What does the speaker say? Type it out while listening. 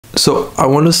So I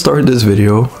want to start this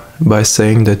video by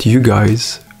saying that you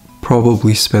guys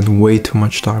probably spend way too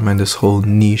much time on this whole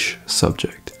niche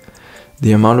subject.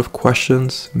 The amount of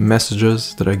questions,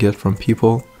 messages that I get from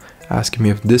people asking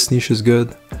me if this niche is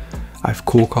good. I've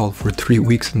cold called for 3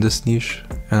 weeks in this niche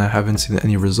and I haven't seen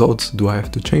any results. Do I have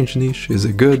to change niche? Is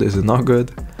it good? Is it not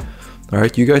good?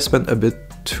 Alright, you guys spend a bit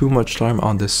too much time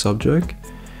on this subject,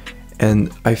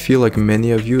 and I feel like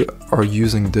many of you are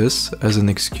using this as an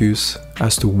excuse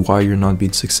as to why you're not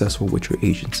being successful with your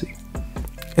agency.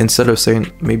 Instead of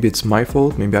saying, maybe it's my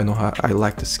fault, maybe I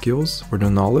lack the skills or the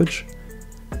knowledge,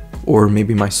 or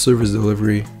maybe my service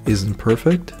delivery isn't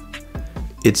perfect,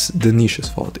 it's the niche's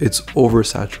fault. It's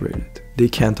oversaturated. They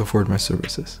can't afford my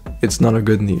services. It's not a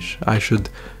good niche. I should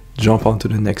jump onto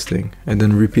the next thing and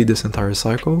then repeat this entire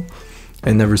cycle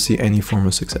and never see any form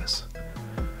of success.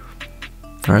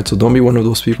 Alright, so don't be one of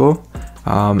those people.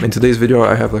 In today's video,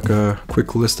 I have like a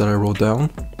quick list that I wrote down.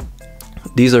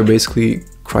 These are basically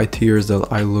criteria that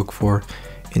I look for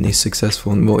in a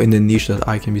successful, well, in the niche that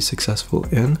I can be successful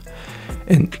in.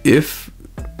 And if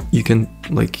you can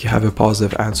like have a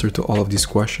positive answer to all of these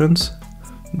questions,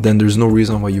 then there's no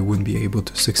reason why you wouldn't be able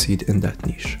to succeed in that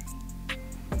niche.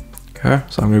 Okay,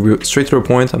 so I'm going to be straight to the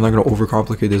point. I'm not going to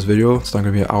overcomplicate this video. It's not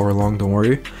going to be an hour long, don't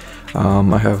worry.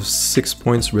 I have 6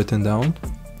 points written down,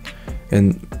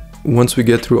 and once we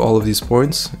get through all of these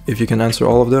points, if you can answer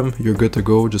all of them, you're good to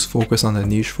go. Just focus on the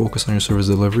niche, focus on your service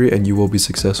delivery, and you will be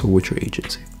successful with your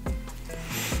agency.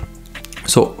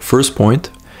 So first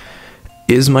point,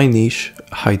 is my niche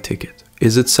high ticket?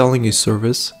 Is it selling a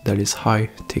service that is high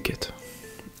ticket?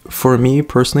 For me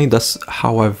personally, that's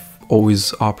how I've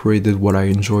always operated, what I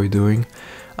enjoy doing.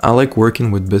 I like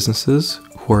working with businesses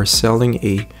who are selling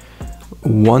a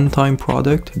one-time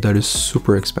product that is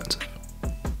super expensive.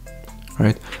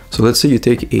 Right? So let's say you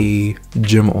take a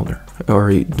gym owner,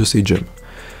 or just a gym.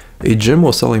 A gym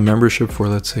will sell a membership for,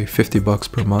 let's say,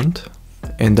 $50 per month,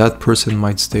 and that person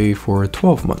might stay for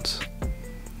 12 months.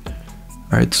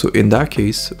 Right? So in that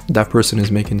case, that person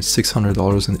is making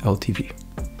 $600 in LTV,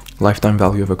 lifetime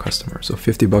value of a customer. So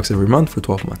 $50 every month for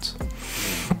 12 months.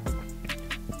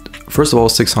 First of all,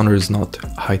 600 is not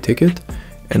high ticket.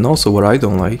 And also what I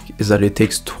don't like is that it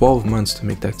takes 12 months to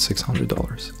make that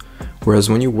 $600. Whereas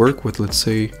when you work with, let's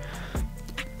say,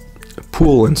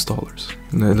 pool installers,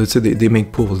 let's say they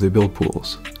make pools, they build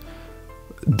pools.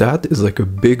 That is like a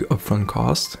big upfront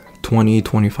cost, $20,000,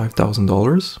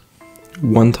 $25,000,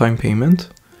 one-time payment,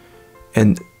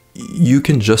 and you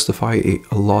can justify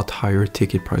a lot higher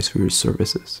ticket price for your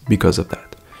services because of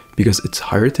that. Because it's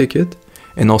higher ticket,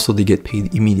 and also they get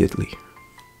paid immediately.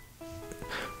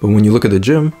 But when you look at the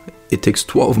gym, it takes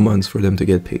 12 months for them to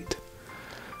get paid.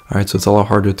 All right, so it's a lot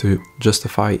harder to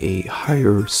justify a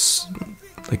higher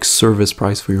like service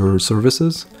price for your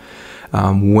services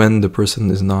when the person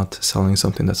is not selling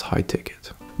something that's high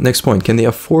ticket. Next point, can they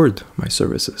afford my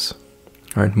services?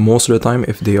 All right, most of the time,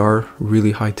 if they are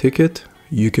really high ticket,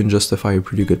 you can justify a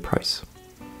pretty good price.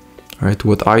 All right,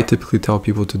 what I typically tell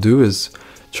people to do is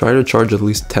try to charge at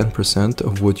least 10%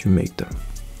 of what you make them.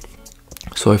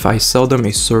 So if I sell them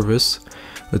a service,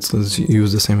 let's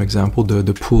use the same example,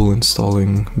 the pool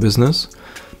installing business.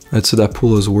 Let's say that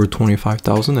pool is worth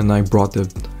 25,000 and I brought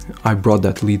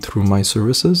that lead through my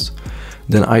services,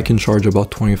 then I can charge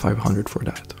about 2,500 for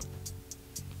that.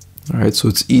 All right, so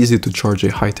it's easy to charge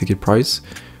a high ticket price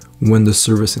when the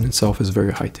service in itself is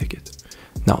very high ticket.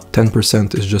 Now,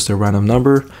 10% is just a random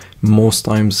number. Most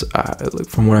times,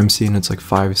 from what I'm seeing, it's like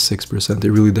 5-6%.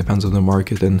 It really depends on the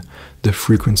market and the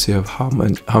frequency of how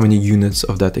many units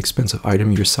of that expensive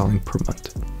item you're selling per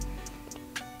month.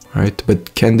 All right,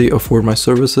 but can they afford my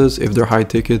services? If they're high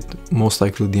ticket, most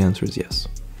likely the answer is yes.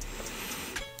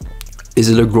 Is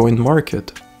it a growing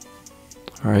market?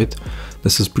 All right,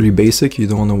 this is pretty basic. You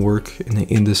don't want to work in an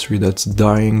industry that's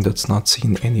dying, that's not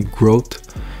seeing any growth.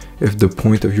 If the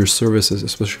point of your services,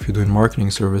 especially if you're doing marketing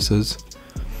services,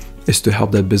 is to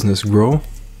help that business grow,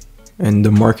 and the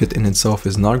market in itself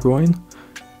is not growing,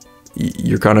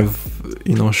 you're kind of,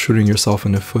 shooting yourself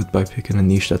in the foot by picking a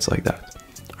niche that's like that.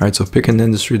 All right, so pick an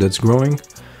industry that's growing,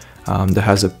 that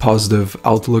has a positive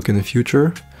outlook in the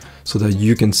future, so that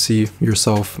you can see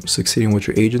yourself succeeding with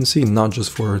your agency, not just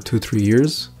for 2-3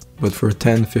 years, but for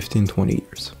 10, 15, 20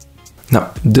 years.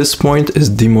 Now, this point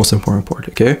is the most important part,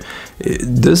 okay?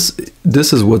 This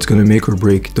is what's going to make or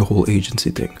break the whole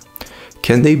agency thing.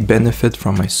 Can they benefit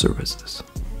from my services?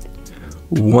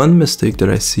 One mistake that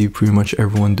I see pretty much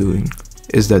everyone doing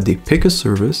is that they pick a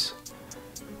service,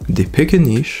 they pick a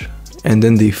niche, and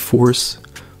then they force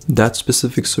that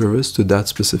specific service to that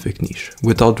specific niche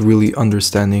without really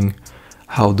understanding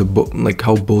how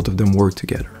both of them work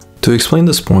together. To explain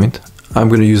this point, I'm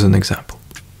going to use an example.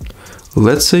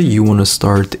 Let's say you want to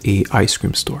start an ice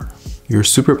cream store. You're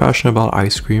super passionate about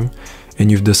ice cream and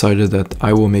you've decided that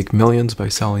I will make millions by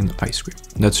selling ice cream.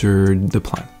 That's the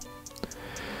plan.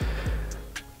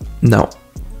 Now,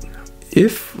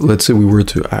 if let's say we were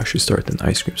to actually start an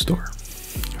ice cream store,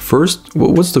 first,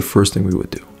 what's the first thing we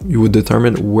would do? You would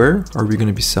determine where are we going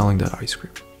to be selling that ice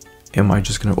cream. Am I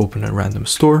just going to open a random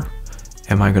store?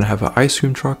 Am I going to have an ice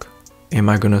cream truck? Am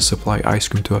I going to supply ice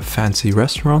cream to a fancy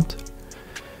restaurant?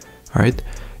 All right.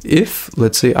 If,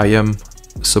 let's say I am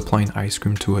supplying ice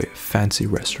cream to a fancy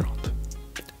restaurant,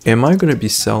 am I going to be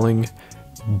selling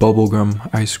bubblegum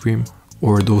ice cream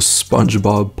or those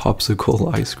SpongeBob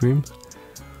popsicle ice cream?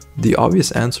 The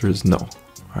obvious answer is no,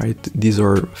 right? These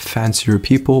are fancier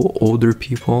people, older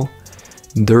people.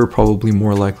 They're probably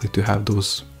more likely to have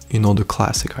those, you know, the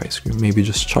classic ice cream, maybe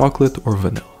just chocolate or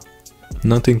vanilla.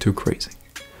 Nothing too crazy.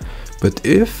 But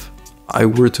if I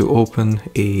were to open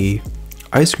a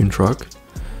ice cream truck,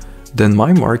 then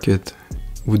my market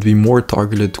would be more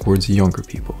targeted towards younger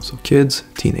people, so kids,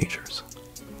 teenagers.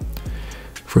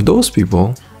 For those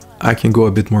people, I can go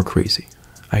a bit more crazy.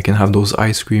 I can have those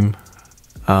ice cream,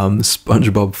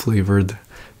 SpongeBob flavored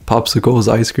popsicles,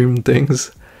 ice cream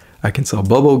things. I can sell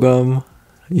bubble gum.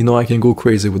 You know, I can go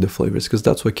crazy with the flavors because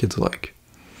that's what kids like.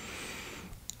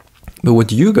 But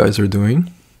what you guys are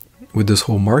doing with this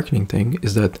whole marketing thing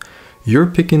is that you're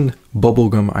picking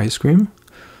bubblegum ice cream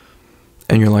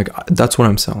and you're like, that's what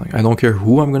I'm selling. I don't care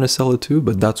who I'm going to sell it to,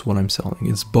 but that's what I'm selling.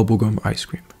 It's bubblegum ice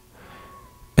cream.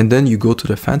 And then you go to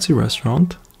the fancy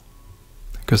restaurant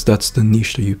because that's the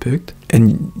niche that you picked.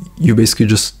 And you basically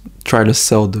just try to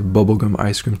sell the bubblegum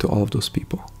ice cream to all of those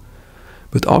people.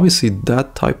 But obviously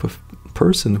that type of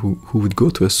person who would go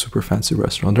to a super fancy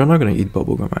restaurant, they're not going to eat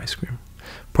bubblegum ice cream.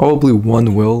 Probably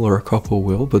one will or a couple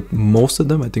will, but most of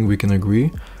them, I think we can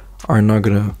agree, are not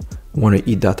going to want to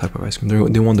eat that type of ice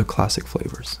cream. They want the classic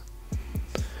flavors.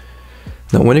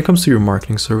 Now, when it comes to your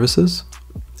marketing services,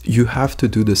 you have to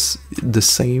do this the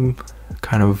same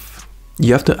kind of,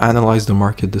 you have to analyze the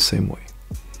market the same way.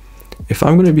 If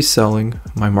I'm going to be selling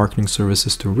my marketing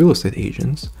services to real estate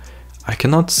agents, I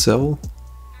cannot sell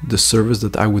the service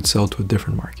that I would sell to a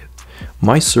different market.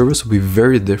 My service will be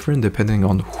very different depending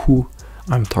on who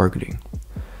I'm targeting.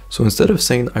 So instead of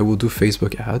saying I will do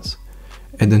Facebook ads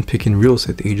and then picking real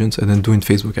estate agents and then doing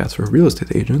Facebook ads for real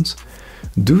estate agents,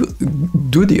 do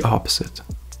the opposite.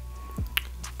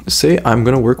 Say I'm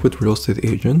going to work with real estate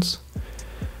agents.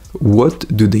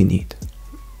 What do they need?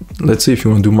 Let's say if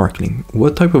you want to do marketing,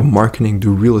 what type of marketing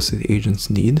do real estate agents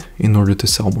need in order to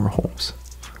sell more homes?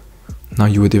 Now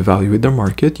you would evaluate the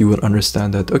market. You would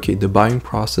understand that, okay, the buying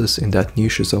process in that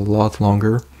niche is a lot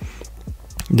longer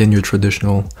than your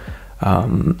traditional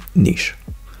niche.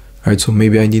 All right, so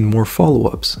maybe I need more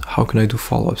follow-ups. How can I do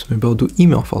follow-ups? Maybe I'll do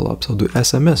email follow-ups. I'll do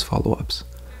SMS follow-ups.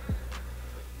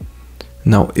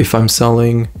 Now, if I'm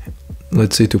selling,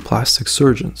 let's say, to plastic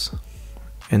surgeons,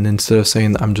 and instead of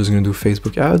saying I'm just going to do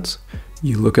Facebook ads,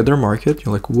 you look at their market,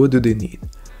 you're like, what do they need?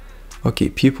 Okay,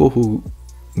 people who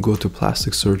go to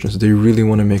plastic surgeons, they really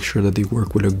want to make sure that they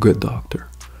work with a good doctor.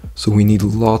 So we need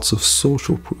lots of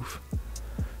social proof.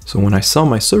 So when I sell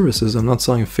my services, I'm not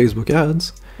selling Facebook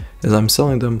ads, as I'm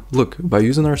selling them, look, by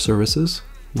using our services,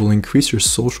 we'll increase your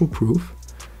social proof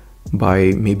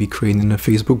by maybe creating a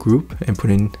Facebook group and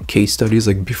putting case studies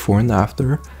like before and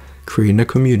after, creating a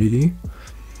community.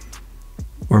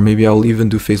 Or maybe I'll even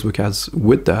do Facebook ads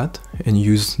with that and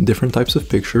use different types of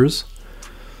pictures.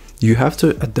 You have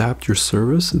to adapt your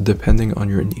service depending on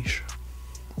your niche.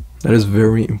 That is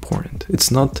very important.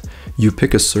 It's not you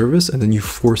pick a service and then you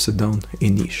force it down a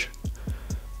niche.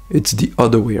 It's the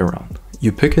other way around.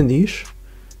 You pick a niche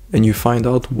and you find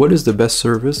out what is the best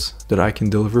service that I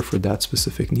can deliver for that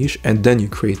specific niche, and then you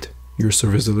create your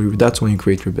service delivery. That's when you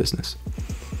create your business.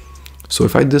 So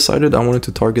if I decided I wanted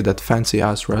to target that fancy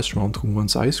ass restaurant who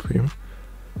wants ice cream,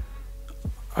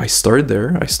 I start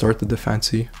there. I started the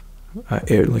fancy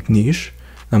niche.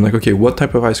 And I'm like, okay, what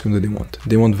type of ice cream do they want?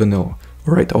 They want vanilla.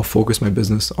 All right, I'll focus my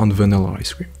business on vanilla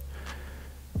ice cream.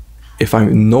 If I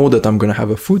know that I'm going to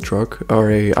have a food truck or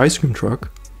a ice cream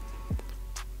truck,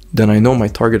 then I know my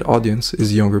target audience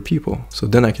is younger people. So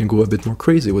then I can go a bit more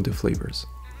crazy with the flavors.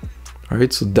 All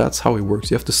right, so that's how it works.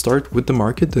 You have to start with the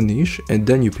market, the niche, and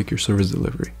then you pick your service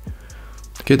delivery.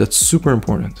 Okay, that's super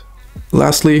important.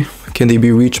 Lastly, can they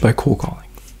be reached by cold calling?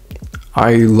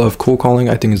 I love cold calling.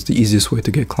 I think it's the easiest way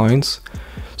to get clients.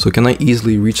 So can I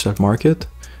easily reach that market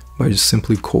by just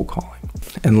simply cold calling?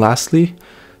 And lastly,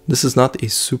 this is not a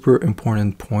super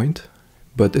important point,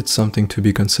 but it's something to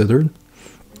be considered.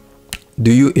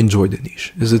 Do you enjoy the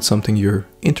niche? Is it something you're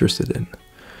interested in?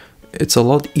 it's a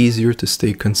lot easier to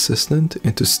stay consistent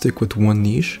and to stick with one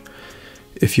niche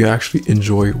if you actually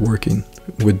enjoy working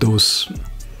with those,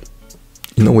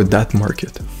 you know, with that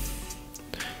market.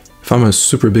 If I'm a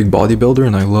super big bodybuilder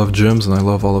and I love gyms and I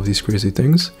love all of these crazy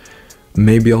things,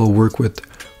 maybe I'll work with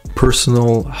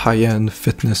personal high-end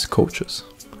fitness coaches.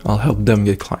 I'll help them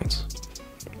get clients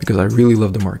because I really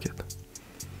love the market.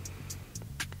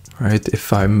 Right?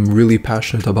 If I'm really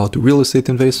passionate about real estate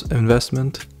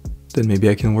investment, then maybe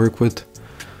I can work with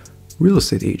real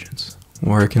estate agents,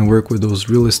 or I can work with those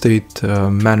real estate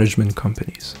management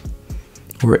companies,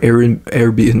 or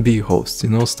Airbnb hosts, you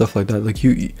know, stuff like that. Like,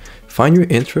 you find your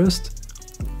interest,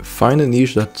 find a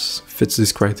niche that fits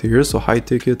these criteria. So high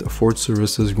ticket, afford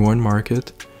services, growing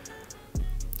market.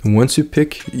 And once you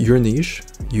pick your niche,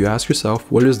 you ask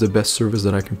yourself, what is the best service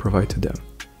that I can provide to them?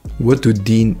 What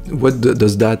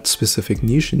does that specific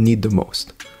niche need the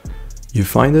most? You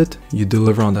find it, you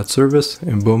deliver on that service,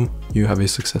 and boom, you have a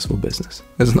successful business.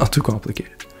 It's not too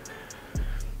complicated.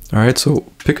 All right, so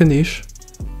pick a niche,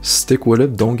 stick with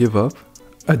it, don't give up,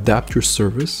 adapt your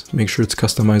service, make sure it's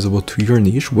customizable to your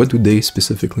niche. What do they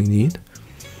specifically need?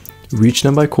 Reach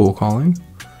them by cold calling,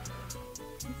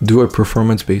 do a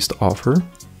performance-based offer,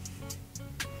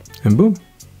 and boom,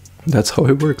 that's how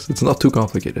it works. It's not too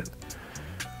complicated.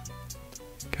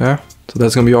 Okay, so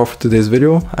that's gonna be all for today's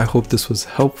video. I hope this was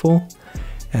helpful,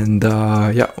 and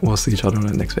yeah, we'll see each other in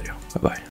the next video. Bye bye.